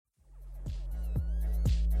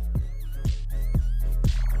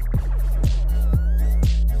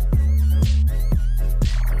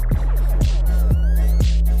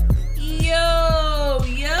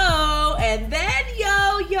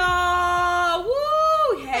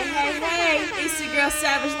girl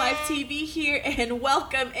Savage Life TV here, and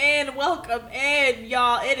welcome in,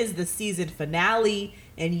 y'all. It is the season finale,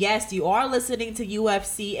 and yes, you are listening to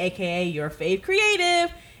UFC, aka your fave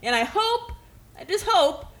creative, and I just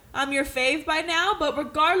hope I'm your fave by now, but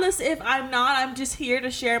regardless if I'm not, I'm just here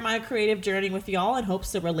to share my creative journey with y'all in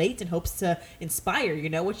hopes to relate and hopes to inspire,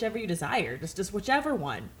 whichever you desire. Just whichever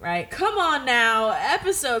one, right? Come on now,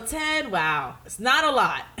 episode 10, wow. It's not a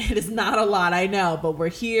lot. It is not a lot, I know, but we're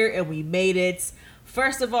here and we made it.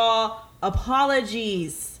 First of all,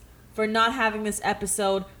 apologies for not having this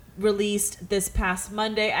episode released this past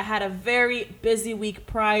Monday. I had a very busy week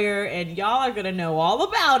prior, and y'all are gonna know all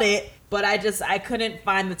about it. But I couldn't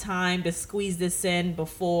find the time to squeeze this in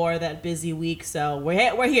before that busy week. So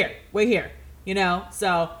we're here,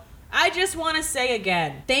 So I just want to say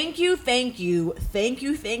again, thank you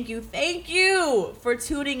for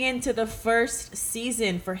tuning into the first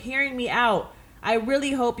season, for hearing me out. I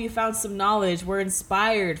really hope you found some knowledge, were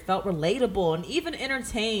inspired, felt relatable, and even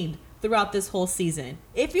entertained throughout this whole season.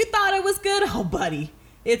 If you thought it was good, oh buddy,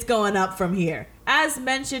 it's going up from here. As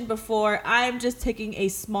mentioned before, I'm just taking a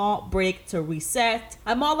small break to reset.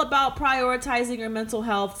 I'm all about prioritizing your mental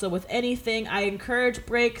health, so with anything, I encourage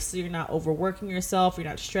breaks so you're not overworking yourself, you're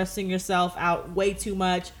not stressing yourself out way too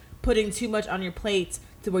much, putting too much on your plate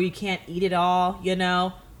to where you can't eat it all,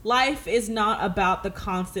 Life is not about the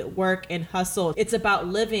constant work and hustle. It's about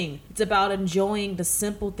living. It's about enjoying the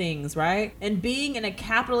simple things, right? And being in a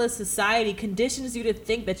capitalist society conditions you to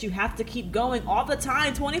think that you have to keep going all the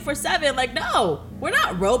time, 24/7. Like, no, we're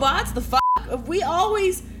not robots. The fuck? We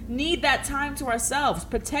always need that time to ourselves.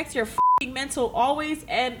 Protect your mental always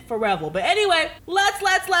and forever. But anyway, let's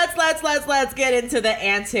get into the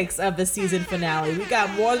antics of the season finale. We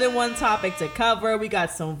got more than one topic to cover. We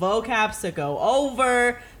got some vocabs to go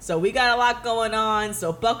over. So we got a lot going on.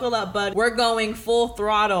 So buckle up, bud. We're going full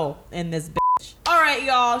throttle in this bitch. All right,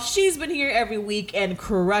 y'all. She's been here every week and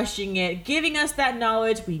crushing it, giving us that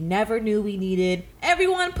knowledge we never knew we needed.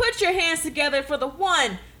 Everyone, put your hands together for the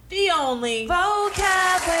one, the only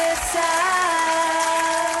vocab with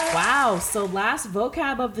Sav. Wow, so last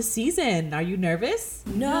vocab of the season. Are you nervous?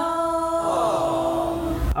 No.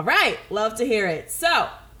 All right, love to hear it. So,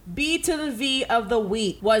 B to the V of the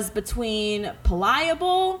week was between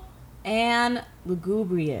pliable and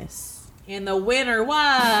lugubrious. And the winner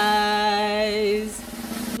was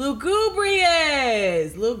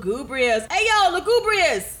lugubrious. Hey, yo,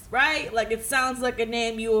 lugubrious. Right? Like, it sounds like a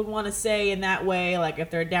name you would want to say in that way, like if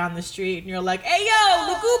they're down the street and you're like, hey,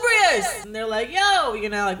 yo, lugubrious! And they're like, yo,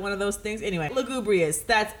 like one of those things. Anyway, lugubrious.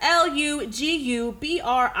 That's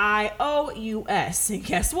Lugubrious. And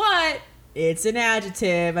guess what? It's an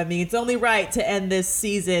adjective. I mean, it's only right to end this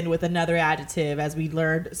season with another adjective, as we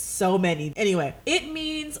learned so many. Anyway, it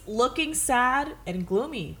means looking sad and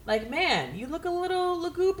gloomy. Like, man, you look a little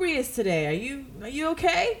lugubrious today. Are you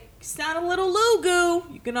okay? You sound a little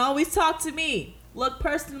lugu. You can always talk to me. Look,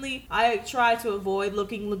 personally, I try to avoid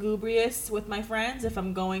looking lugubrious with my friends if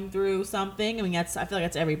I'm going through something. I mean, I feel like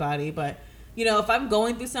that's everybody, but if I'm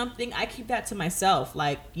going through something, I keep that to myself.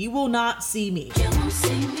 Like, you will not see me. You won't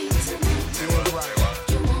see me tonight.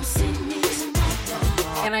 You won't see me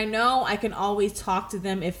tomorrow. And I know I can always talk to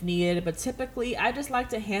them if needed, but typically I just like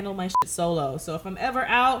to handle my shit solo. So if I'm ever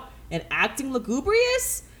out and acting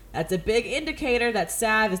lugubrious, that's a big indicator that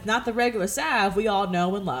Sav is not the regular Sav we all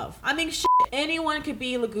know and love. I mean, shit, anyone could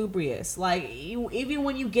be lugubrious. Like, even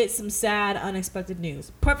when you get some sad, unexpected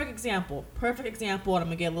news. Perfect example, and I'm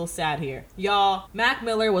gonna get a little sad here. Y'all, Mac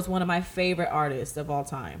Miller was one of my favorite artists of all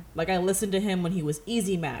time. Like, I listened to him when he was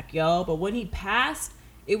Easy Mac, yo. But when he passed,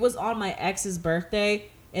 it was on my ex's birthday,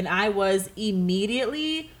 and I was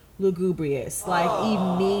immediately lugubrious,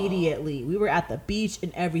 immediately. We were at the beach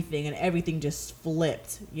and everything just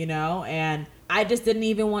flipped, and I just didn't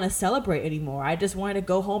even want to celebrate anymore. I just wanted to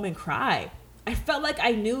go home and cry. I felt like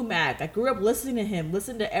I knew Mac. I grew up listening to him,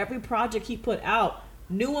 listened to every project he put out,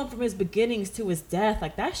 knew him from his beginnings to his death.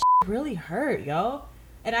 Like, that shit really hurt, yo.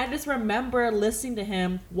 And I just remember listening to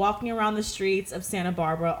him walking around the streets of Santa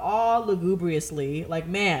Barbara all lugubriously. Like,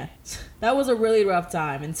 man, that was a really rough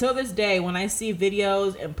time. Until this day, when I see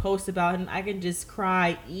videos and posts about him, I can just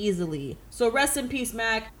cry easily. So rest in peace,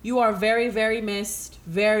 Mac. You are very, very missed.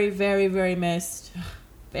 Very, very, very missed.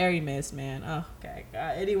 Very missed, man. Oh, okay.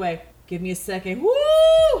 Anyway, give me a second. Woo!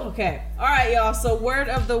 Okay. All right, y'all. So word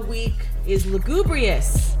of the week is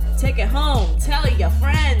lugubrious. Take it home. Tell your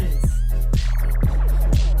friends.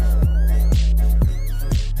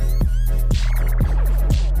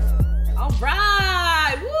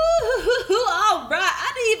 Right. Woo! All right.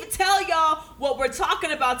 I didn't even tell y'all what we're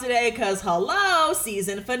talking about today because, hello,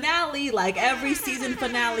 season finale. Like every season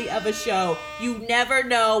finale of a show, you never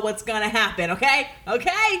know what's going to happen, okay?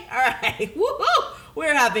 Okay? All right. Woo-hoo!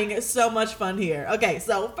 We're having so much fun here. Okay,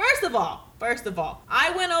 so first of all,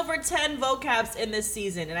 I went over 10 vocabs in this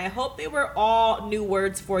season, and I hope they were all new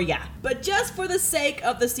words for ya. But just for the sake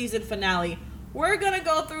of the season finale, we're going to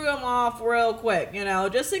go through them off real quick,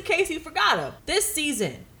 just in case you forgot them. This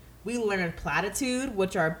season, we learned platitude,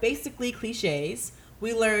 which are basically cliches.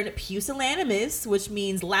 We learned pusillanimous, which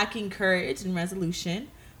means lacking courage and resolution.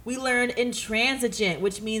 We learned intransigent,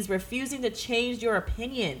 which means refusing to change your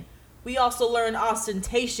opinion. We also learned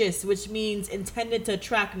ostentatious, which means intended to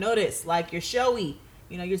attract notice, like you're showy,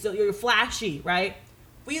 you're flashy, right?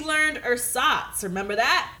 We learned ersatz, remember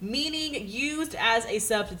that? Meaning used as a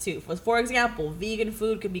substitute. For example, vegan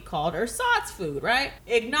food can be called ersatz food, right?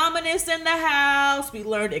 Ignominious in the house. We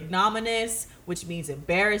learned ignominious, which means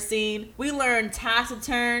embarrassing. We learned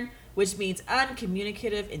taciturn, which means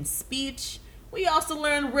uncommunicative in speech. We also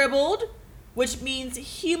learned ribald, which means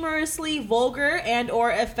humorously vulgar and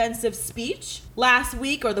or offensive speech. Last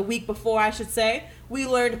week, or the week before I should say, we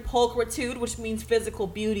learned pulchritude, which means physical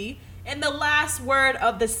beauty. And the last word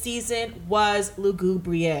of the season was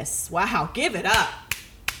lugubrious. Wow, give it up.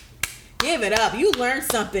 Give it up. You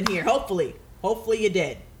learned something here, hopefully. Hopefully you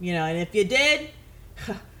did. And if you did,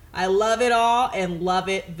 I love it all and love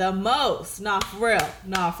it the most. Not for real.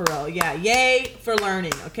 Yeah, yay for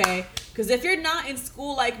learning, okay? Because if you're not in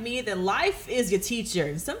school like me, then life is your teacher.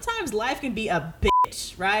 And sometimes life can be a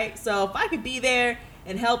bitch, right? So if I could be there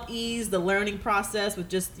and help ease the learning process with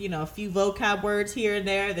just, a few vocab words here and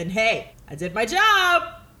there, then hey, I did my job.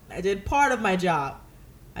 I did part of my job.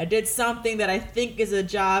 I did something that I think is a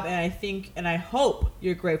job, and I hope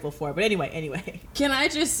you're grateful for. But anyway. Can I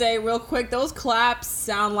just say real quick, those claps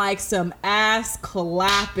sound like some ass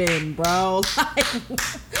clapping, bro.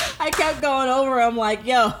 I kept going over them like,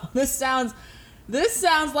 yo, this sounds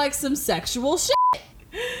like some sexual shit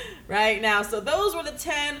right now. So those were the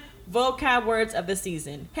 10 vocab words of the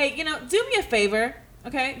season. Hey, do me a favor,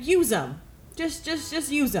 okay? Use them. Just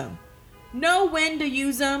use them. Know when to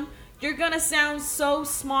use them. You're gonna sound so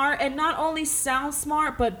smart, and not only sound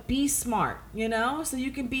smart, but be smart, so you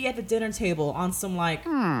can be at the dinner table on some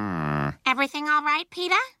Everything all right,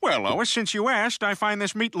 Peter? Well, Lois, since you asked, I find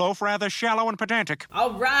this meatloaf rather shallow and pedantic.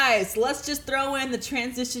 All right, so let's just throw in the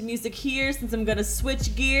transition music here since I'm gonna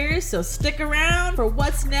switch gears, so stick around for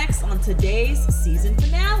what's next on today's season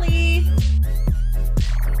finale.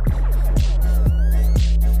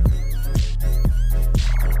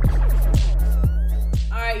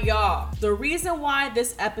 Alright, y'all. The reason why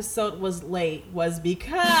this episode was late was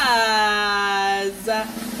because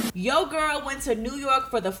yo girl went to New York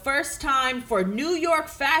for the first time for New York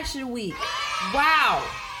Fashion Week. Wow.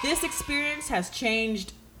 This experience has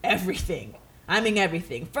changed everything. I mean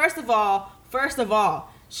everything. First of all,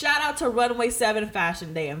 shout out to Runway 7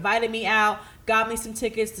 Fashion. They invited me out, got me some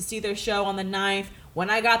tickets to see their show on the 9th. When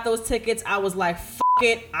I got those tickets, I was like,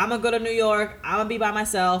 it, I'm gonna go to New York, I'm gonna be by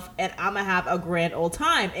myself, and I'm gonna have a grand old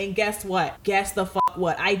time. And guess what? Guess the fuck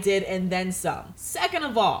what? I did, and then some. Second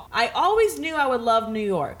of all, I always knew I would love New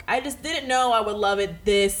York. I just didn't know I would love it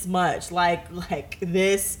this much. Like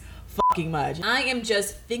this fucking much. I am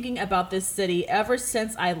just thinking about this city ever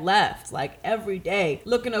since I left, like every day,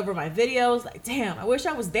 looking over my videos, like, damn, I wish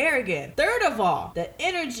I was there again. Third of all, the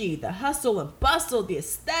energy, the hustle and bustle, the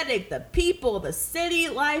aesthetic, the people, the city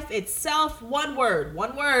life itself, one word,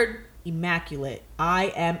 immaculate.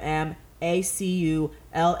 IMMACULATE,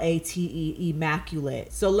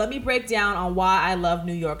 immaculate. So let me break down on why I love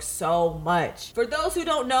New York so much. For those who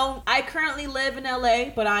don't know, I currently live in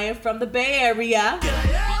LA, but I am from the Bay Area.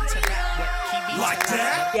 Like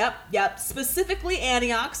that? Yep. Specifically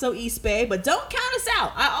Antioch, so East Bay, but don't count us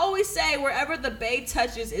out. I always say wherever the Bay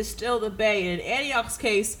touches is still the Bay. And in Antioch's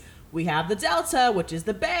case, we have the Delta, which is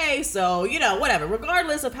the Bay. So, whatever.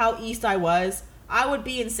 Regardless of how east I was, I would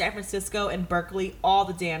be in San Francisco and Berkeley all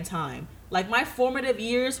the damn time. Like, my formative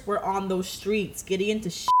years were on those streets, getting into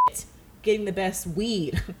shit, getting the best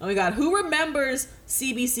weed. Oh my God, who remembers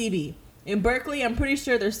CBCB? In Berkeley, I'm pretty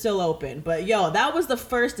sure they're still open. But yo, that was the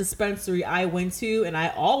first dispensary I went to, and I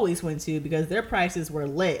always went to because their prices were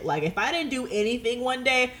lit. Like, if I didn't do anything one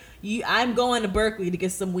day, I'm going to Berkeley to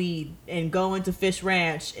get some weed and going to Fish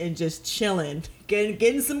Ranch and just chilling,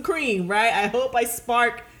 getting some cream, right? I hope I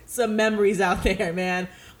spark some memories out there, man.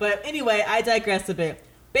 But anyway, I digress a bit.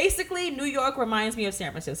 Basically, New York reminds me of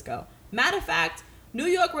San Francisco. Matter of fact, New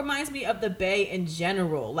York reminds me of the Bay in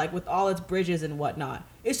general, like with all its bridges and whatnot.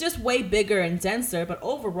 It's just way bigger and denser, but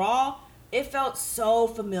overall, It felt so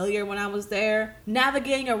familiar when I was there.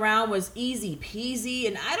 Navigating around was easy peasy,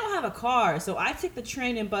 and I don't have a car, so I take the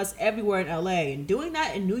train and bus everywhere in LA, and doing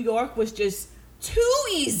that in New York was just too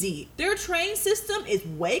easy. Their train system is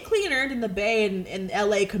way cleaner than the Bay and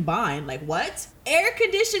LA combined. Like, what?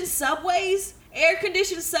 Air-conditioned subways,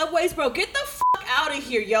 bro. Get the fuck out of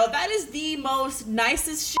here, yo. That is the most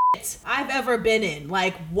nicest shit I've ever been in.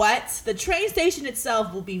 Like, what? The train station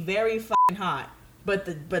itself will be very fucking hot. But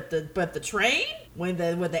the train, when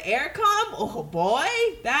the air come, oh boy,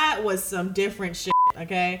 that was some different shit,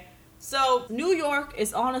 okay? So New York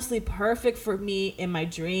is honestly perfect for me in my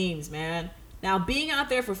dreams, man. Now, being out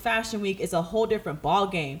there for Fashion Week is a whole different ball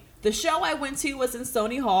game. The show I went to was in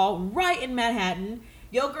Sony Hall, right in Manhattan.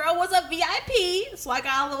 Yo girl was a VIP, so I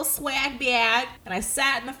got a little swag bag, and I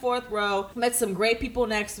sat in the 4th row, met some great people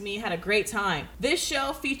next to me, had a great time. This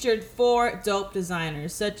show featured 4 dope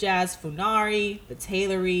designers, such as Funari, The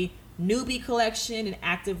Tailory, Newbie Collection, and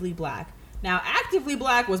Actively Black. Now, Actively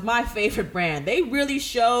Black was my favorite brand. They really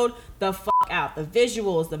showed the fuck out. The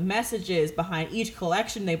visuals, the messages behind each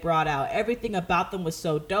collection they brought out. Everything about them was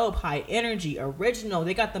so dope, high energy, original.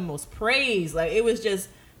 They got the most praise. Like, it was just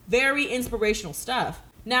very inspirational stuff.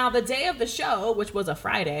 Now, the day of the show, which was a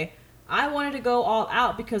Friday, I wanted to go all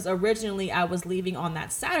out because originally I was leaving on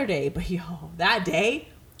that Saturday. But yo, that day,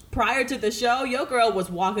 prior to the show, your girl was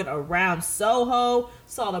walking around Soho,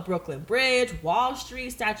 saw the Brooklyn Bridge, Wall Street,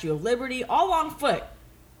 Statue of Liberty, all on foot.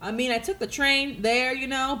 I mean, I took the train there, you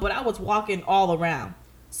know, but I was walking all around.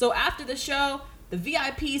 So after the show, the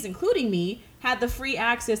VIPs, including me, had the free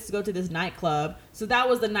access to go to this nightclub. So that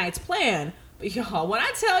was the night's plan. But y'all, when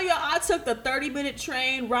I tell y'all I took the 30-minute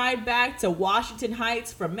train ride back to Washington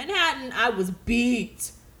Heights from Manhattan, I was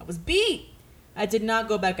beat. I did not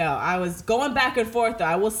go back out. I was going back and forth though.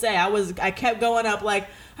 I will say I kept going up like,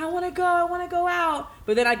 I want to go out.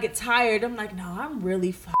 But then I get tired. I'm like, no, I'm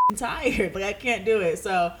really fucking tired. Like, I can't do it.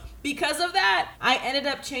 So because of that, I ended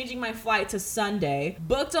up changing my flight to Sunday,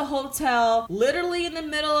 booked a hotel literally in the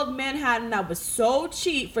middle of Manhattan that was so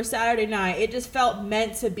cheap for Saturday night. It just felt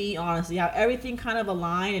meant to be, honestly. How everything kind of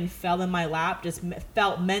aligned and fell in my lap just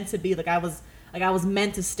felt meant to be. Like I was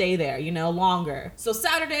meant to stay there, you know, longer. So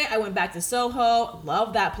Saturday, I went back to Soho.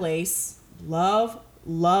 Love that place. Love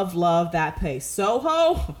that place.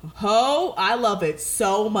 Soho, I love it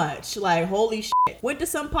so much. Like, holy shit. Went to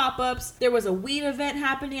some pop-ups. There was a weed event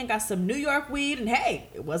happening. I got some New York weed, and hey,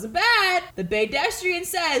 it wasn't bad. The Baydestrian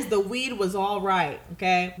says the weed was all right,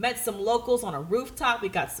 okay? Met some locals on a rooftop. We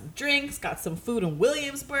got some drinks, got some food in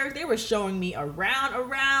Williamsburg. They were showing me around.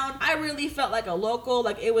 I really felt like a local,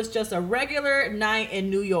 like it was just a regular night in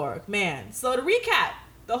New York, man. So to recap,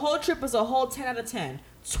 the whole trip was a whole 10 out of 10.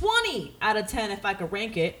 20 out of 10 if I could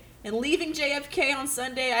rank it. And leaving JFK on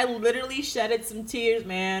Sunday, I literally shedded some tears,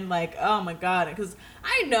 man. Like, oh my God. Because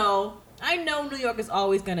I know New York is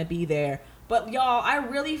always going to be there. But y'all, I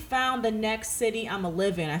really found the next city I'm going to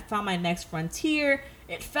live in. I found my next frontier.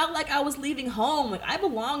 It felt like I was leaving home. Like, I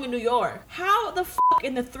belong in New York. How the fuck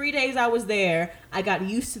in the 3 days I was there, I got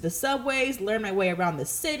used to the subways, learned my way around the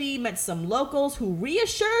city, met some locals who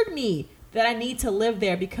reassured me that I need to live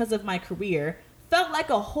there because of my career. Felt like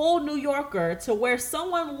a whole New Yorker, to where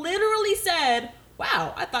someone literally said,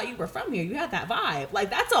 wow, I thought you were from here. You had that vibe. Like,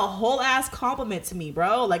 that's a whole ass compliment to me,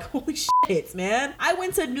 bro. Like, holy shit, man. I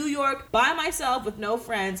went to New York by myself with no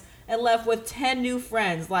friends and left with 10 new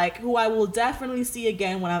friends, like, who I will definitely see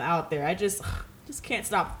again when I'm out there. I just can't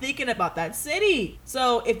stop thinking about that city.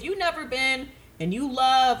 So if you've never been and you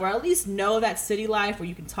love, or at least know that city life where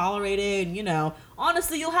you can tolerate it, and, you know,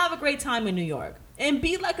 honestly, you'll have a great time in New York. And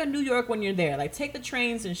be like a New York when you're there. Like, take the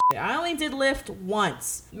trains and shit. I only did Lyft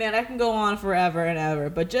once. Man, I can go on forever and ever.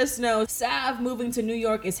 But just know, Sav moving to New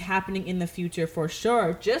York is happening in the future for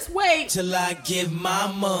sure. Just wait till I get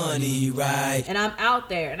my money right. And I'm out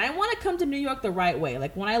there. And I want to come to New York the right way.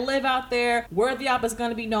 Like, when I live out there, Worthy Op is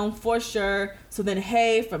going to be known for sure. So then,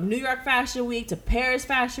 hey, from New York Fashion Week to Paris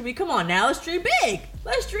Fashion Week, come on now, let's dream big.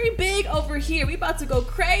 Let's dream big over here. We about to go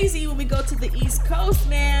crazy when we go to the East Coast,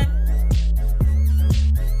 man.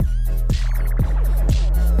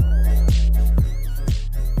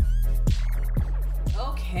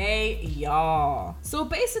 Hey y'all. So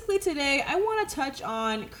basically today I want to touch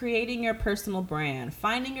on creating your personal brand,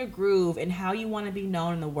 finding your groove, and how you want to be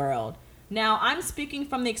known in the world. Now, I'm speaking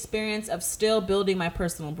from the experience of still building my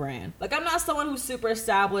personal brand. Like, I'm not someone who's super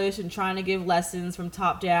established and trying to give lessons from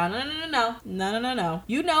top down. No.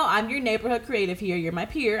 You know, I'm your neighborhood creative here. You're my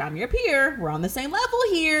peer. I'm your peer. We're on the same level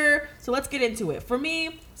here. So let's get into it. For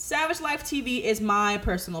me, Savage Life TV is my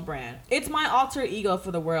personal brand. It's my alter ego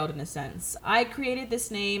for the world in a sense. I created this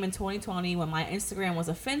name in 2020 when my Instagram was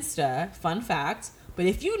a Finsta, fun fact. But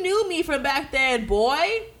if you knew me from back then,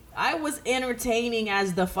 boy, I was entertaining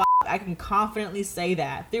as the I can confidently say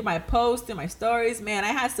that. Through my posts, through my stories, man, I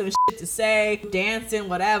had some shit to say, dancing,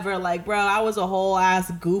 whatever. Like, bro, I was a whole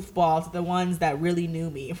ass goofball to the ones that really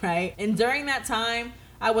knew me, right? And during that time,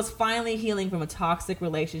 I was finally healing from a toxic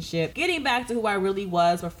relationship, getting back to who I really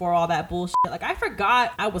was before all that bullshit. Like, I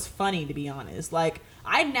forgot I was funny, to be honest. Like,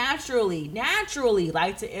 I naturally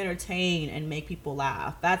like to entertain and make people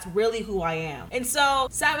laugh. That's really who I am. And so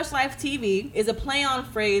Savage Life TV is a play on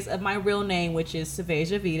phrase of my real name, which is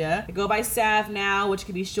Savasia Vita. I go by Sav now, which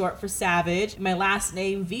can be short for Savage. My last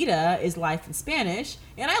name, Vita, is life in Spanish.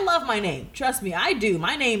 And I love my name. Trust me, I do.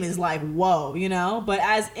 My name is like, whoa, you know? But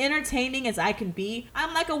as entertaining as I can be,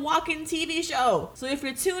 I'm like a walking TV show. So if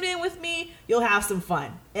you're tuned in with me, you'll have some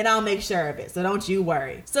fun. And I'll make sure of it, so don't you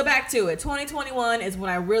worry. So back to it. 2021 is when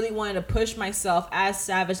I really wanted to push myself as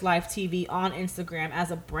Savage Life TV on Instagram,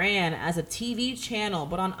 as a brand, as a TV channel,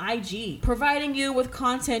 but on IG, providing you with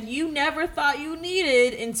content you never thought you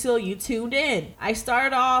needed until you tuned in. I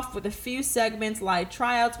started off with a few segments like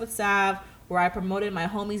Tryouts with Sav, where I promoted my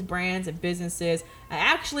homies' brands and businesses. I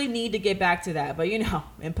actually need to get back to that, but you know,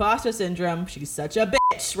 imposter syndrome, she's such a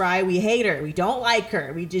bitch, right? We hate her. We don't like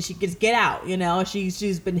her. She just get out, you know?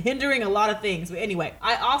 She's been hindering a lot of things. But anyway,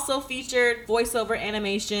 I also featured voiceover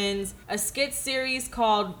animations, a skit series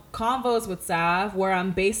called Convos with Sav, where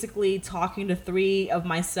I'm basically talking to 3 of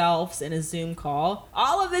myselves in a Zoom call.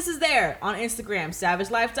 All of this is there on Instagram.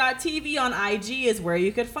 SavageLife.tv on IG is where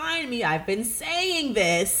you could find me. I've been saying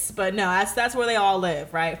this, but no, that's where they all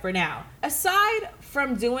live, right? For now. Aside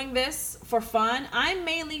from doing this for fun, I'm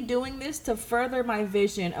mainly doing this to further my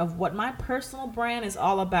vision of what my personal brand is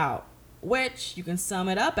all about, which you can sum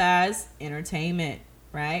it up as entertainment,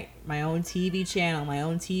 right? My own TV channel, my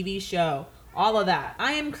own TV show, all of that.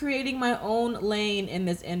 I am creating my own lane in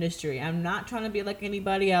this industry. I'm not trying to be like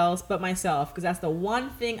anybody else but myself, because that's the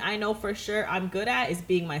one thing I know for sure I'm good at, is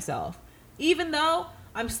being myself. Even though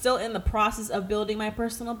I'm still in the process of building my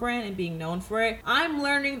personal brand and being known for it, I'm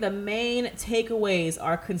learning the main takeaways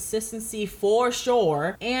are consistency for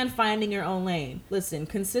sure and finding your own lane. Listen,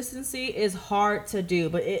 consistency is hard to do,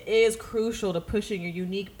 but it is crucial to pushing your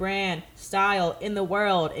unique brand style in the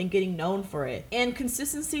world and getting known for it. And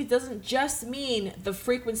consistency doesn't just mean the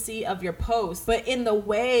frequency of your posts, but in the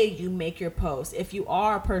way you make your posts. If you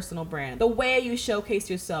are a personal brand, the way you showcase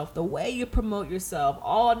yourself, the way you promote yourself,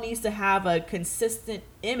 all needs to have a consistent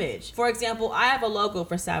image. For example, I have a logo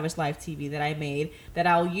for Savage Life TV that I made that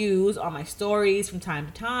I'll use on my stories from time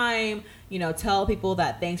to time, you know, tell people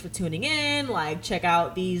that thanks for tuning in, like check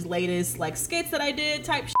out these latest like skits that I did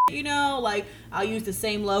type shit, you know, like I'll use the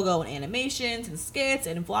same logo in animations and skits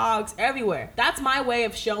and vlogs everywhere. That's my way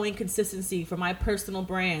of showing consistency for my personal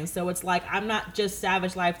brand. So it's like, I'm not just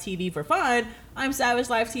Savage Life TV for fun, I'm Savage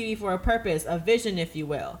Life TV for a purpose, a vision, if you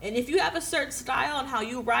will. And if you have a certain style on how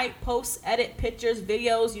you write, post, edit pictures,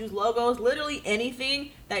 videos, use logos, literally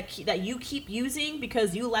anything that you keep using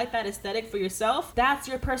because you like that aesthetic for yourself, that's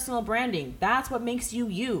your personal branding. That's what makes you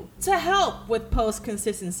you. To help with post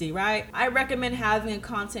consistency, right? I recommend having a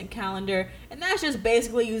content calendar, and that's just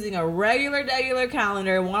basically using a regular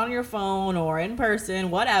calendar, one on your phone or in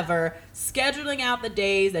person, whatever, scheduling out the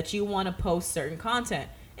days that you want to post certain content.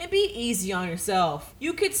 And be easy on yourself.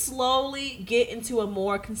 You could slowly get into a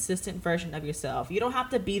more consistent version of yourself. You don't have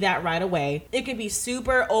to be that right away. It can be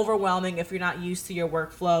super overwhelming if you're not used to your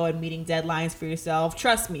workflow and meeting deadlines for yourself.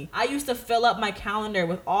 Trust me, I used to fill up my calendar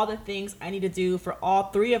with all the things I need to do for all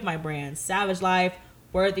 3 of my brands, Savage Life,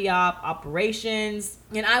 Worthy Operations,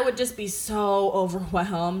 and I would just be so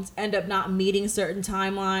overwhelmed, end up not meeting certain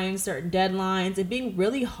timelines, certain deadlines, and being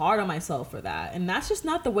really hard on myself for that. And that's just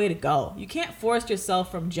not the way to go. You can't force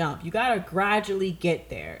yourself from jump. You gotta gradually get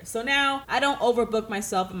there. So now I don't overbook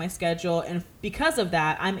myself in my schedule, and because of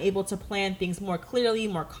that, I'm able to plan things more clearly,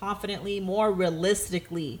 more confidently, more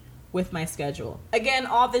realistically with my schedule. Again,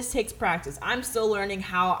 all this takes practice. I'm still learning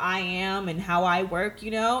how I am and how I work,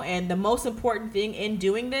 you know, and the most important thing in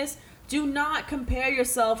doing this, Do not compare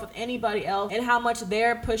yourself with anybody else and how much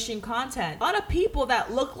they're pushing content. A lot of people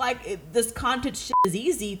that look like this content shit is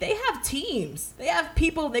easy, they have teams. They have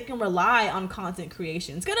people that can rely on content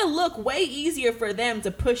creation. It's gonna look way easier for them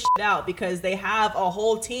to push it out because they have a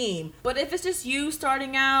whole team. But if it's just you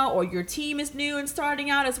starting out or your team is new and starting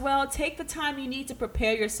out as well, take the time you need to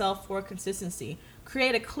prepare yourself for consistency.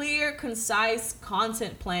 Create a clear, concise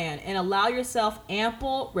content plan and allow yourself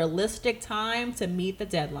ample, realistic time to meet the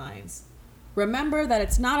deadlines. Remember that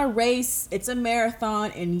it's not a race, it's a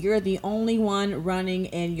marathon, and you're the only one running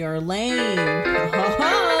in your lane.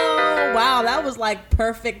 Oh, wow, that was like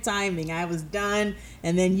perfect timing. I was done,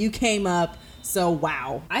 and then you came up. So,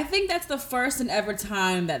 wow. I think that's the first and ever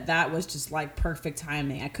time that was just like perfect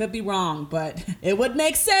timing. I could be wrong, but it would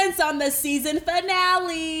make sense on the season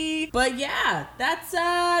finale. But yeah,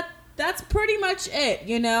 that's pretty much it.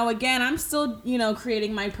 You know, again, I'm still,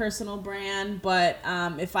 creating my personal brand, but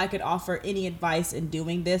if I could offer any advice in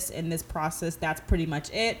doing this, in this process, that's pretty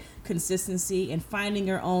much it. Consistency and finding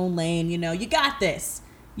your own lane. You got this.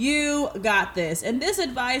 You got this. And this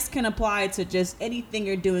advice can apply to just anything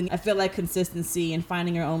you're doing. I feel like consistency and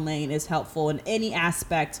finding your own lane is helpful in any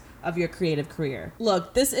aspect of your creative career.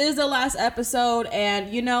 Look, this is the last episode,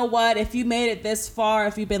 and you know what? If you made it this far,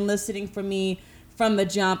 if you've been listening for me from the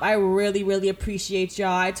jump, I really, really appreciate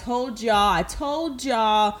y'all. I told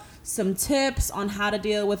y'all some tips on how to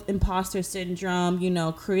deal with imposter syndrome,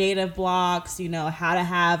 creative blocks, how to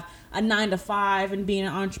have a 9-to-5 and being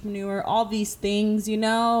an entrepreneur, all these things,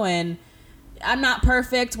 and I'm not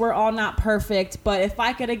perfect. We're all not perfect. But if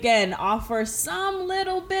I could, again, offer some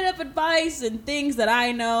little bit of advice and things that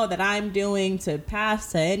I know that I'm doing to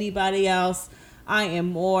pass to anybody else, I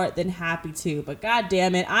am more than happy to. But God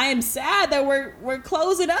damn it, I am sad that we're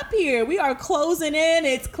closing up here. We are closing in.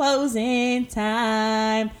 It's closing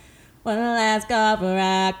time. One last call for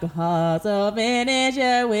alcohol, so finish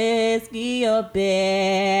your whiskey or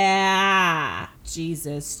beer.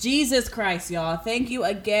 Jesus Christ, y'all. Thank you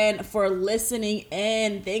again for listening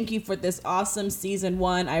in. Thank you for this awesome season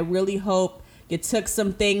 1. I really hope you took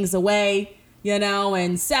some things away,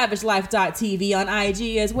 and SavageLife.tv on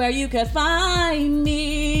IG is where you could find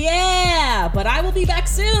me. Yeah, but I will be back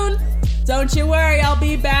soon. Don't you worry, I'll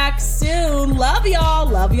be back soon. Love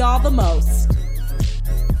y'all the most.